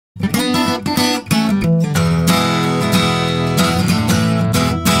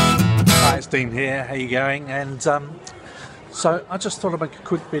Dean here, how you going? And so I just thought I'd make a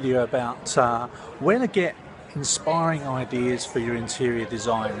quick video about where to get inspiring ideas for your interior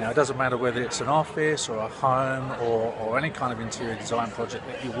design. Now, it doesn't matter whether it's an office or a home or any kind of interior design project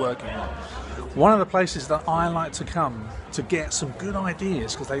that you're working on. One of the places that I like to come to get some good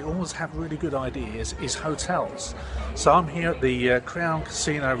ideas, because they always have really good ideas, is hotels. So I'm here at the Crown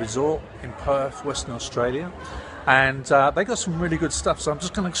Casino Resort in Perth, Western Australia, and they got some really good stuff. So I'm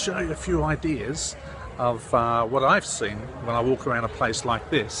just going to show you a few ideas of what I've seen when I walk around a place like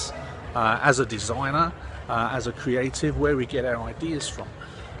this as a designer, as a creative, where we get our ideas from.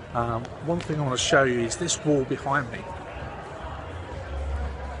 One thing I want to show you is this wall behind me.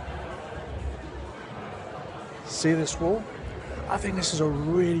 See this wall? I think this is a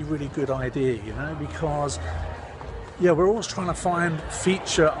really good idea, you know, because yeah, we're always trying to find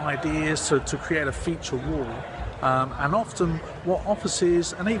feature ideas to create a feature wall, and often what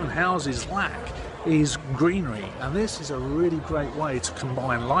offices and even houses lack is greenery, and this is a really great way to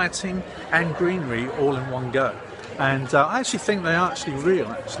combine lighting and greenery all in one go. And I actually think they are actually real.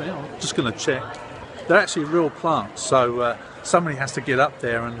 Actually, I'm just going to check. They're actually real plants, so somebody has to get up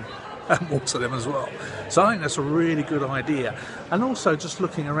there and water them as well. So I think that's a really good idea. And also just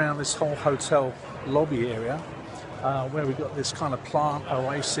looking around this whole hotel lobby area, where we've got this kind of plant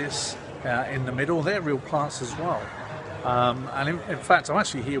oasis in the middle. They're real plants as well. And in fact, I'm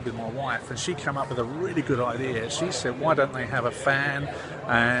actually here with my wife, and she came up with a really good idea. She said, why don't they have a fan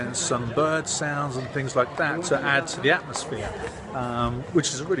and some bird sounds and things like that to add to the atmosphere,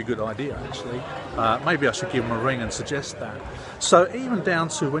 which is a really good idea, actually. Maybe I should give them a ring and suggest that. So even down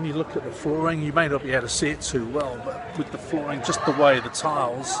to when you look at the flooring, you may not be able to see it too well, but with the flooring, just the way the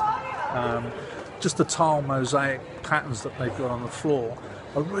tiles, just the tile mosaic patterns that they've got on the floor,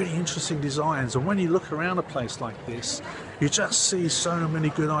 are really interesting designs. And when you look around a place like this, you just see so many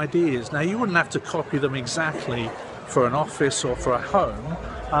good ideas. Now, you wouldn't have to copy them exactly for an office or for a home,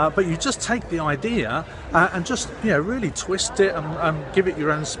 but you just take the idea and just, you know, really twist it and give it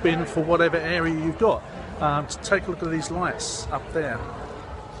your own spin for whatever area you've got. Take a look at these lights up there.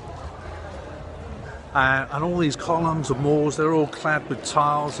 And all these columns and walls, they're all clad with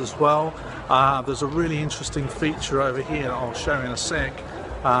tiles as well. There's a really interesting feature over here that I'll show you in a sec.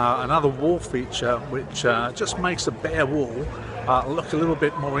 Another wall feature which just makes a bare wall look a little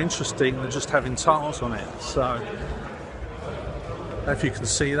bit more interesting than just having tiles on it. So, I don't know if you can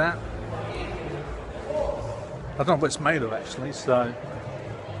see that. I don't know what it's made of actually, so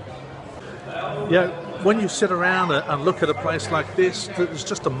yeah, when you sit around and look at a place like this, there's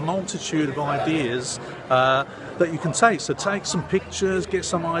just a multitude of ideas that you can take. So take some pictures, get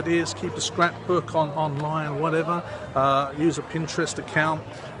some ideas, keep a scrapbook online, whatever, use a Pinterest account,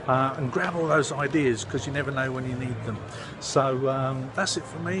 and grab all those ideas, because you never know when you need them. So that's it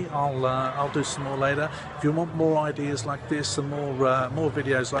for me. I'll do some more later. If you want more ideas like this and more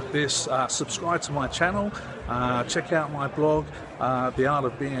videos like this, subscribe to my channel. Check out my blog, The Art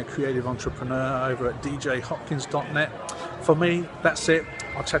of Being a Creative Entrepreneur, over at djhopkins.net. For me, that's it.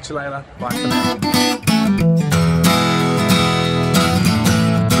 I'll chat to you later. Bye for now.